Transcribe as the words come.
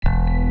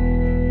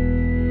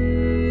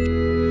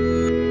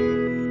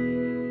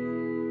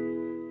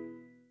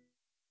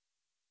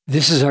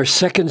This is our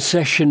second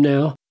session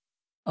now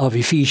of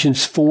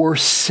Ephesians 4,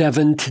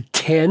 7 to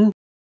 10.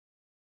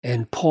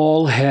 And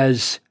Paul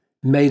has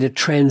made a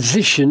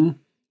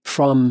transition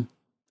from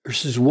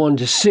verses 1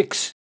 to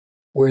 6,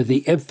 where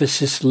the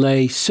emphasis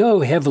lay so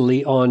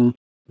heavily on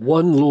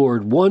one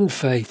Lord, one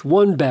faith,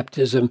 one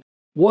baptism,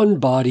 one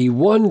body,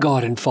 one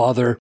God and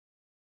Father.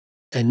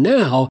 And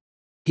now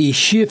he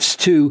shifts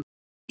to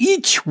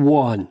each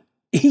one.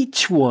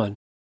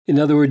 In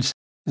other words,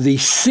 the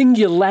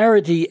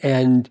singularity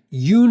and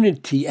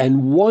unity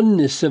and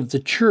oneness of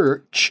the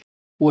church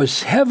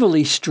was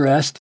heavily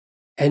stressed,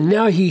 and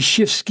now he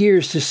shifts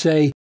gears to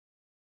say,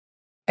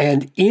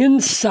 and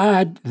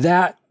inside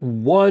that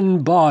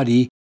one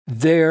body,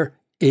 there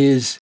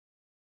is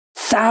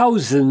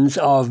thousands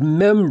of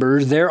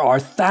members. There are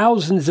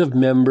thousands of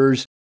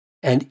members,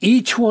 and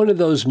each one of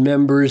those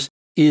members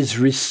is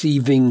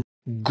receiving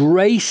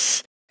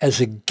grace as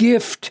a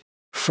gift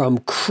from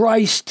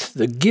Christ,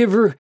 the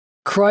giver,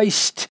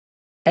 Christ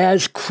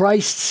as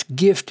Christ's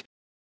gift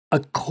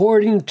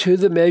according to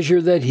the measure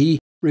that he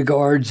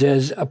regards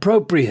as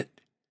appropriate.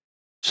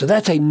 So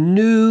that's a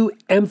new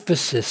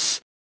emphasis.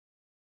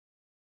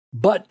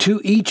 But to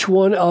each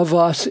one of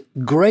us,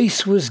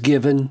 grace was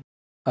given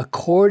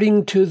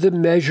according to the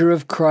measure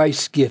of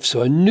Christ's gift.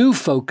 So a new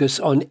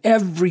focus on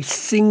every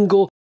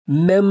single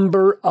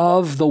member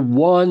of the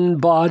one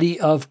body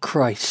of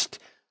Christ.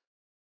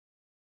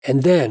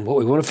 And then what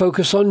we want to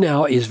focus on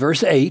now is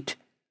verse 8.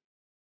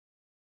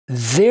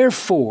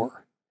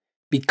 Therefore,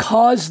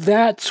 because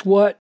that's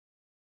what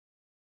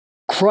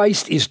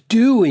Christ is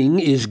doing,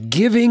 is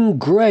giving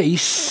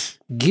grace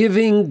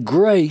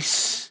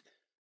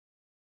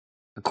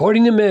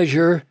according to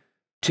measure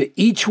to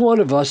each one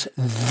of us.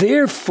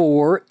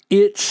 Therefore,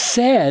 it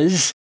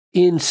says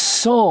in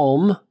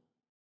Psalm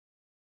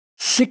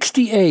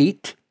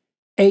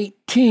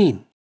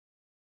 68:18.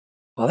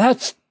 Well,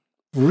 that's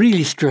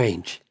really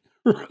strange,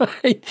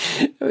 right?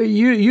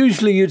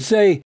 Usually you'd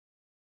say,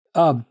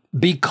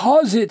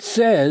 because it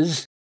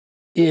says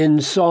in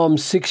Psalm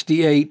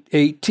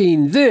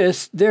 68:18,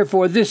 this,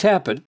 therefore this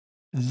happened.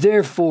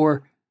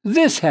 Therefore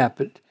this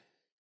happened.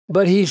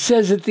 But he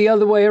says it the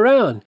other way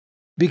around.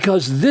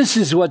 Because this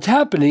is what's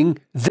happening,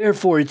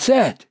 therefore it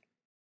said.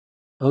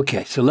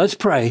 Okay, so let's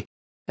pray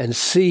and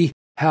see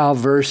how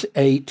verse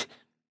 8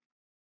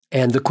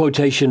 and the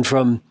quotation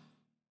from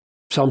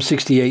Psalm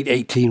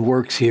 68:18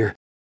 works here.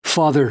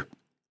 Father,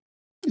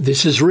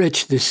 this is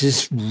rich. This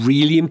is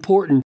really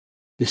important.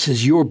 This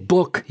is your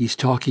book he's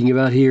talking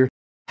about here.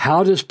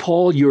 How does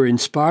Paul, your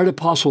inspired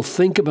apostle,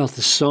 think about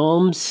the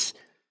Psalms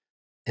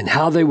and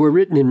how they were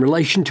written in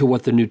relation to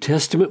what the New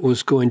Testament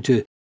was going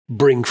to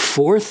bring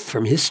forth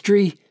from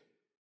history?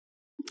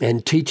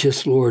 And teach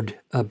us, Lord,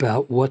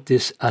 about what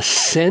this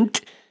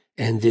ascent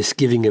and this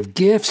giving of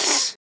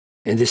gifts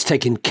and this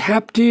taken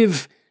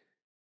captive,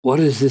 what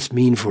does this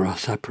mean for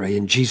us? I pray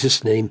in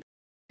Jesus' name,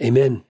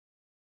 amen.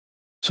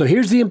 So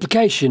here's the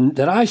implication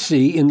that I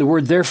see in the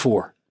word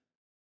therefore.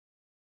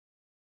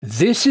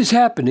 This is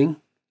happening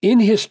in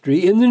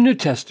history, in the New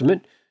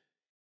Testament,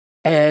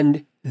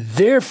 and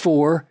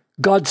therefore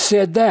God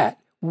said that.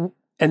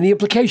 And the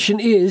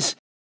implication is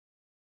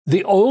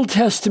the Old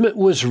Testament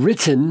was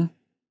written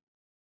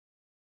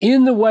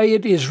in the way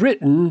it is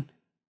written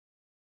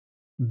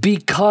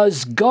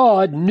because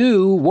God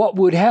knew what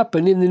would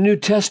happen in the New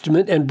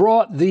Testament and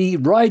brought the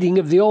writing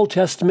of the Old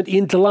Testament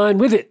into line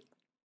with it.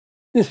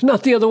 It's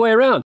not the other way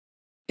around.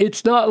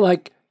 It's not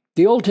like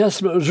the Old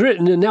Testament was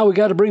written and now we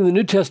got to bring the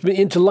New Testament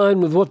into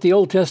line with what the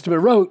Old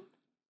Testament wrote.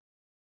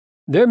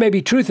 There may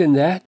be truth in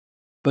that,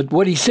 but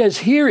what he says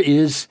here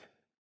is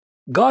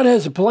God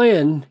has a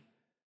plan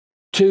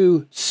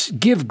to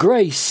give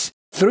grace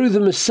through the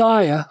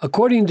Messiah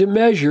according to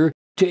measure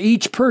to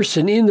each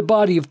person in the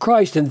body of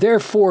Christ, and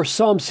therefore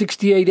Psalm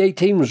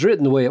 68:18 was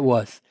written the way it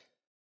was.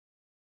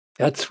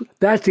 That's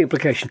the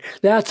implication.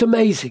 That's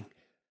amazing.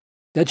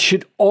 That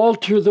should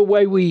alter the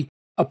way we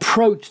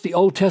approach the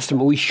Old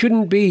Testament. We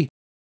shouldn't be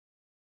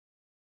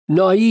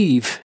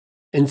naive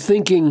and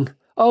thinking,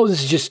 oh,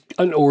 this is just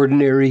an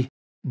ordinary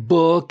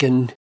book,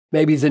 and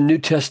maybe the New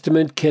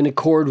Testament can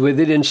accord with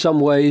it in some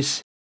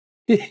ways.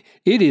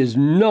 It is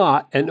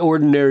not an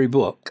ordinary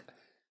book.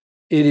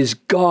 It is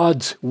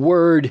God's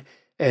Word,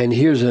 and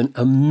here's an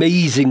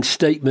amazing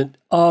statement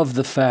of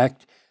the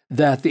fact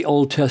that the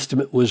Old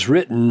Testament was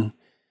written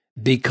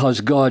because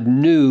God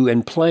knew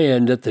and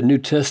planned that the New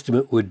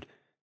Testament would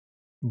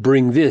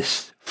bring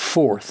this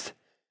forth.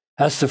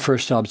 That's the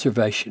first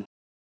observation.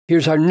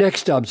 Here's our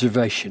next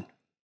observation.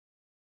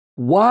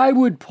 Why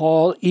would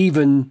Paul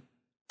even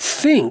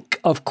think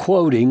of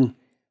quoting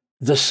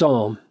the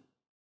Psalm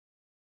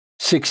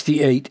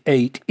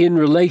 68:8 in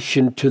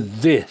relation to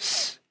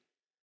this?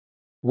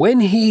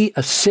 When he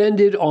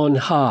ascended on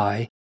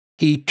high,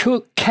 he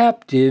took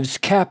captives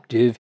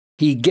captive,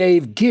 he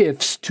gave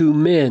gifts to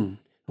men.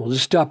 We'll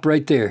just stop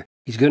right there.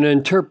 He's going to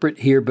interpret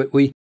here, but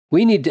we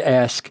need to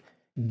ask,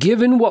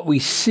 given what we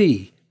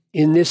see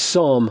in this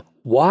psalm,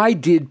 why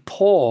did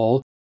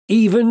Paul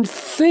even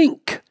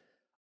think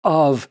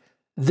of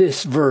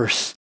this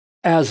verse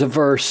as a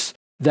verse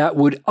that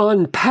would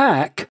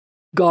unpack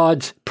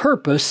God's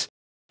purpose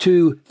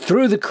to,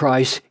 through the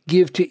Christ,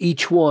 give to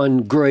each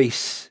one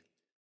grace.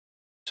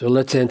 So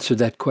let's answer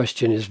that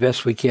question as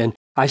best we can.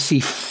 I see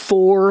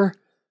four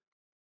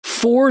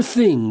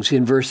things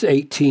in verse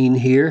 18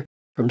 here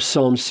from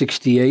Psalm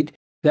 68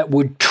 that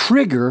would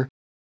trigger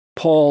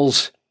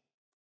Paul's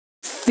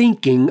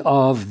thinking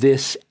of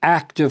this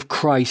act of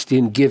Christ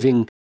in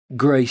giving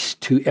grace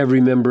to every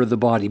member of the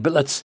body. But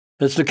let's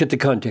look at the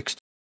context.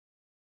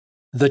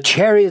 The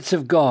chariots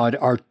of God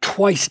are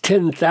twice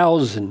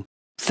 10,000,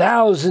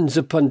 thousands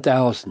upon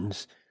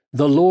thousands.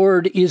 The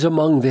Lord is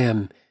among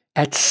them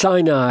at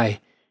Sinai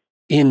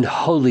in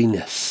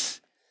holiness.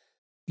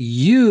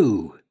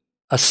 You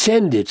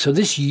ascended. So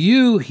this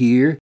you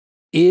here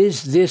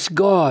is this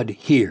God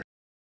here.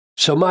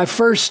 So my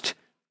first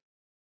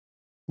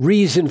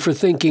reason for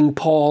thinking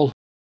Paul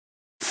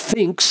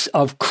thinks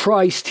of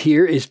Christ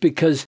here is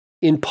because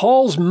in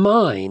Paul's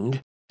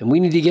mind, and we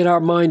need to get our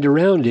mind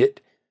around it,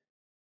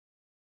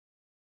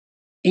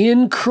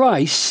 in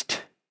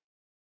Christ,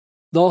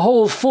 the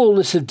whole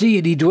fullness of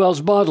deity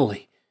dwells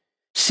bodily.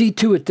 See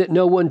to it that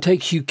no one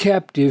takes you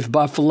captive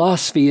by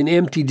philosophy and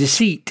empty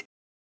deceit,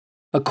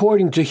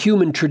 according to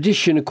human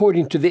tradition,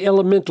 according to the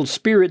elemental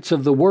spirits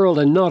of the world,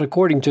 and not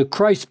according to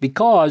Christ,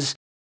 because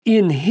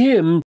in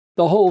him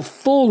the whole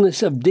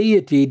fullness of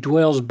deity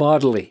dwells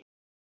bodily.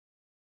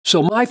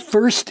 So my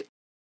first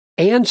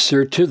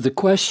answer to the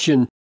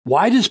question,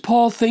 why does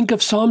Paul think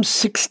of Psalm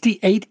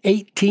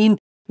 68:18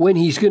 when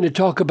he's going to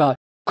talk about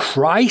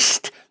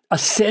Christ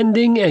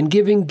ascending and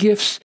giving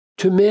gifts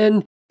to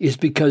men, is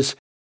because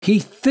he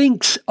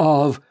thinks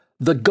of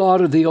the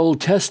God of the Old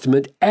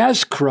Testament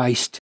as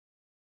Christ.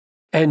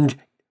 And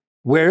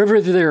wherever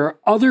there are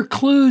other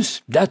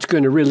clues, that's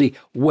going to really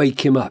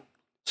wake him up.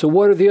 So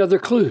what are the other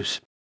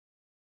clues?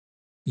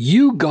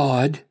 You,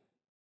 God,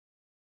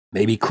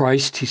 maybe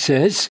Christ, he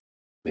says,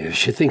 maybe I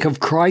should think of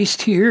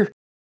Christ here,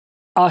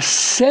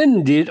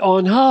 ascended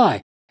on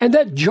high. And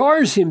that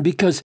jars him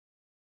because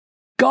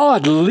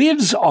God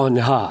lives on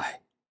high.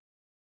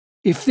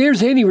 If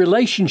there's any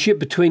relationship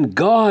between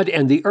God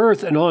and the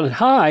earth and on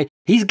high,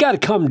 he's got to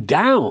come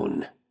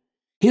down.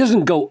 He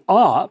doesn't go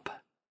up.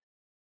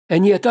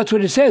 And yet that's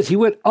what it says. He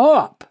went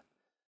up.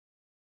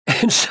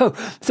 And so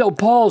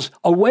Paul's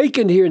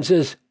awakened here and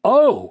says,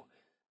 oh,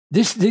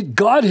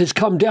 God has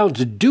come down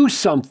to do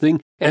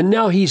something, and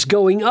now he's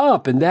going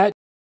up. And that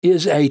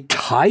is a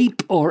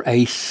type or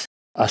a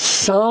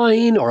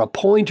sign or a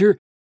pointer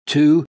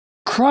to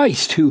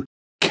Christ, who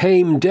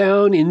came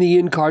down in the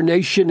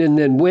incarnation and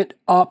then went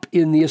up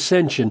in the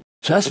ascension.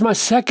 So that's my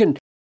second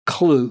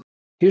clue.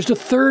 Here's the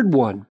third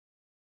one.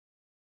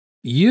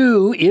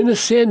 You, in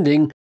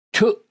ascending,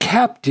 took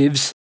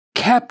captives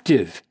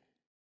captive.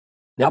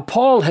 Now,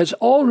 Paul has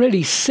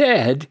already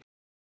said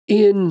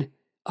in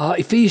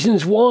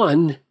Ephesians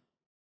 1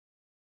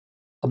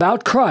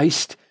 about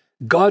Christ,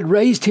 God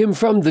raised him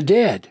from the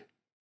dead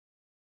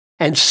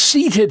and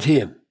seated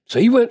him. So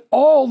he went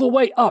all the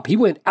way up. He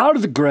went out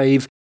of the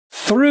grave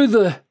through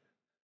the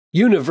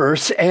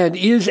universe and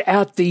is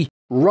at the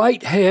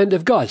right hand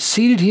of God,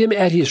 seated him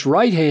at his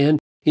right hand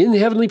in the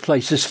heavenly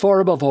places, far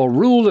above all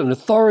rule and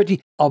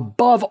authority,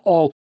 above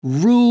all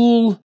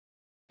rule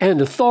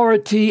and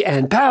authority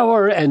and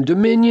power and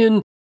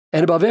dominion,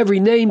 and above every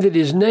name that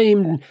is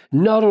named,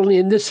 not only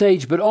in this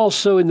age, but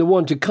also in the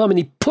one to come. And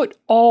he put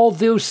all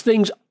those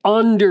things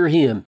under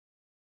him.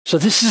 So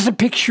this is a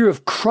picture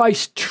of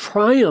Christ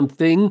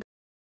triumphing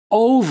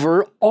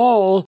over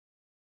all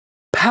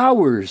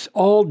powers,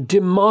 all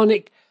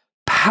demonic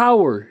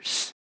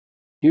powers.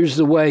 Here's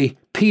the way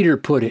Peter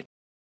put it.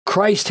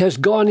 Christ has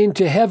gone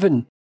into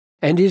heaven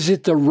and is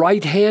at the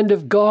right hand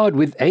of God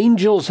with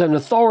angels and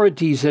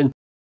authorities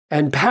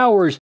and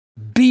powers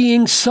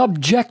being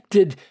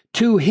subjected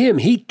to him.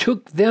 He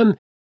took them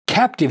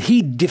captive.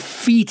 He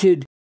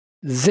defeated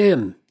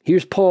them.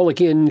 Here's Paul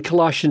again in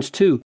Colossians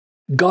 2.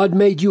 God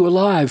made you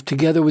alive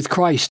together with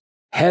Christ,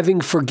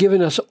 having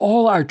forgiven us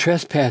all our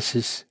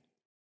trespasses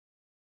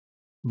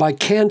by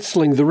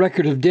canceling the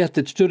record of debt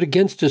that stood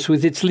against us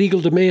with its legal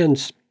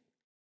demands.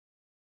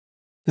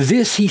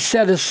 This he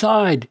set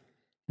aside,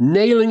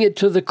 nailing it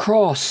to the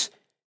cross.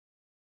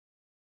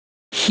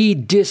 He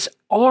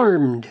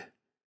disarmed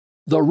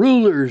the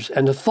rulers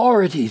and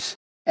authorities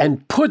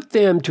and put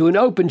them to an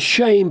open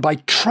shame by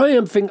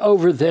triumphing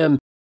over them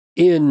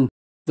in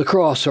the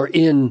cross or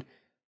in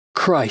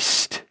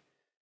Christ.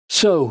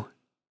 So,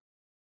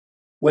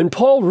 when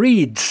Paul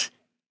reads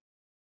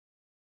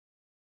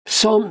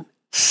Psalm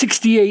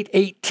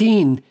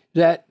 68:18,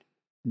 that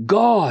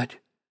God,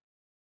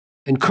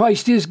 and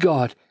Christ is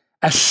God,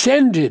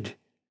 ascended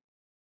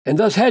and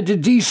thus had to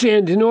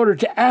descend in order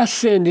to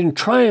ascend in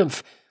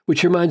triumph,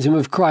 which reminds him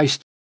of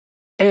Christ,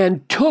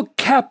 and took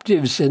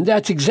captives. And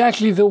that's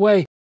exactly the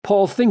way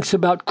Paul thinks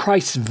about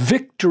Christ's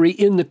victory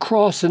in the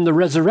cross and the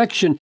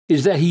resurrection,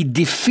 is that he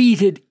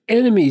defeated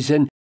enemies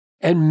and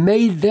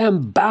made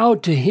them bow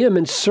to him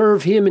and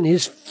serve him, and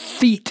his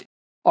feet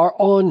are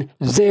on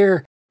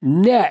their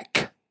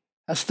neck.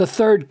 That's the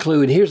third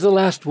clue. And here's the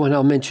last one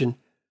I'll mention.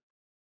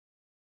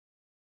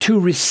 to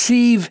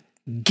receive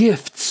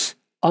gifts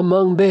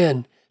among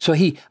men. So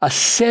he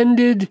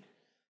ascended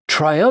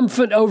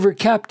triumphant over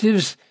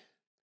captives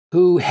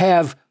who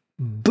have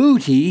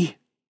booty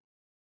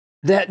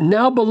that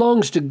now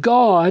belongs to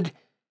God,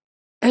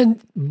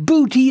 and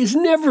booty is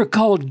never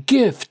called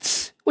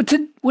gifts.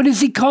 What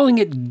is he calling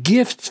it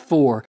gifts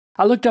for?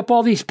 I looked up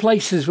all these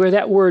places where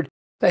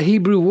that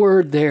Hebrew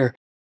word there,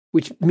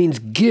 which means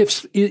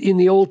gifts in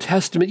the Old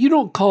Testament, you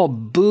don't call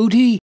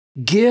booty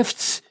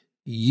gifts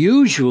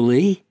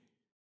usually.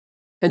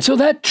 And so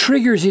that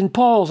triggers in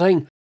Paul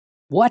saying,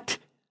 what?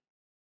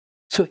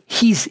 So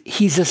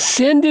he's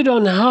ascended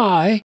on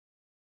high.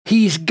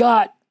 He's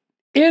got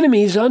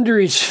enemies under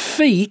his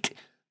feet.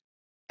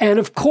 And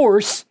of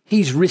course,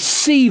 he's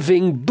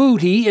receiving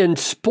booty and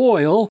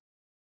spoil,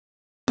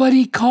 but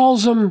he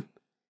calls them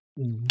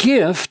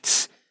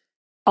gifts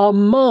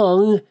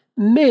among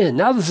men.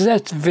 Now,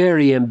 that's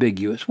very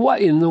ambiguous.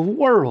 What in the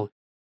world?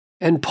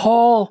 And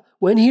Paul,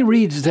 when he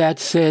reads that,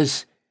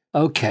 says,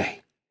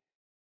 okay,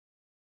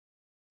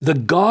 the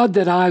God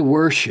that I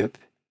worship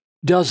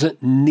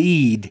doesn't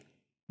need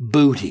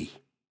booty.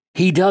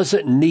 He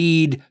doesn't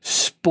need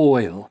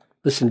spoil.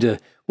 Listen to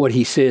what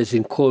he says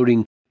in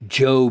quoting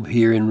Job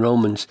here in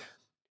Romans.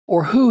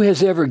 Or who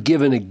has ever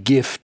given a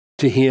gift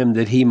to him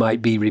that he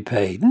might be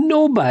repaid?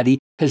 Nobody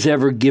has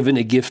ever given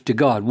a gift to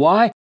God.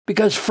 Why?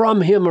 Because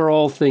from him are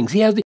all things.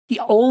 He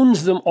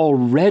owns them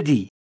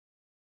already.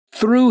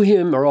 Through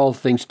him are all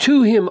things.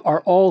 To him are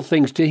all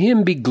things. To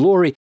him be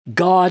glory.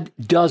 God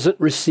doesn't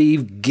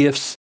receive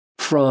gifts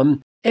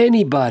from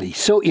anybody.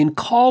 So in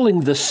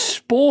calling the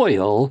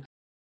spoil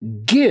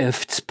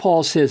gifts,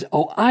 Paul says,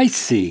 oh, I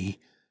see.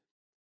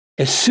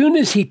 As soon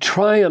as he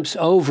triumphs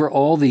over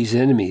all these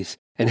enemies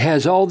and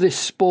has all this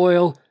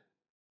spoil,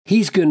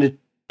 he's going to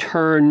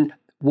turn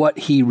what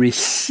he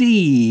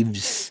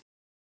receives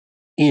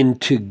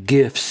into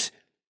gifts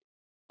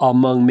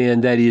among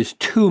men, that is,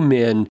 to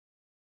men,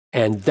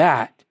 and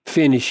that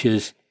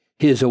finishes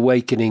his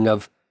awakening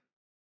of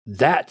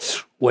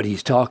that's what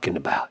he's talking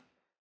about.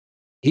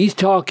 He's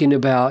talking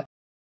about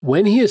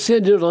when he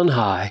ascended on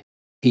high,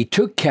 he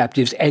took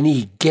captives and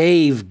he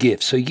gave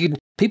gifts. So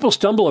people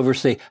stumble over and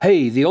say,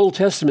 hey, the Old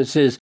Testament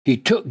says he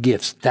took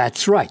gifts.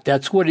 That's right.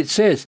 That's what it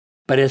says.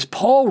 But as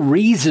Paul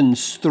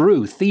reasons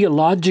through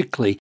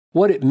theologically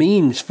what it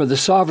means for the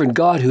sovereign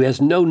God who has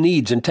no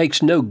needs and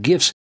takes no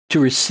gifts to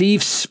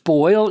receive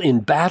spoil in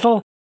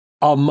battle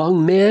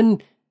among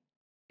men,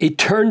 it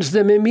turns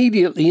them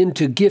immediately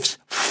into gifts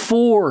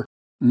for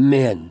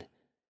men.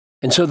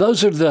 And so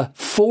those are the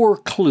four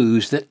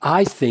clues that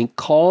I think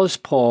cause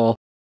Paul,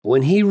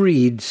 when he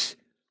reads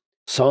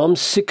Psalm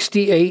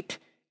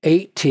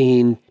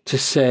 68:18, to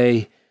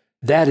say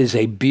that is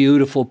a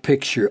beautiful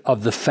picture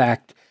of the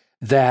fact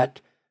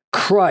that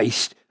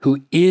Christ,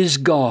 who is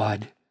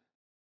God,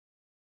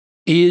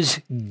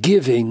 is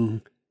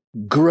giving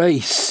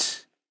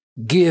grace,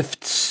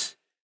 gifts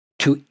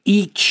to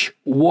each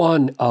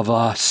one of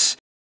us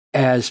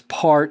as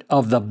part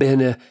of the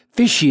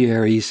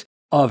beneficiaries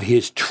of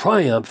his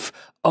triumph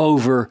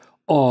over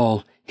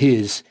all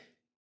his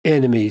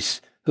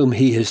enemies whom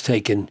he has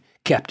taken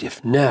captive.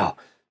 Now,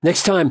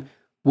 next time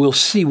we'll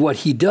see what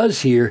he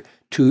does here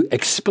to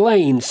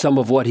explain some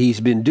of what he's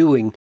been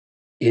doing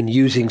in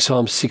using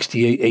Psalm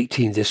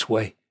 68:18 this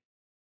way.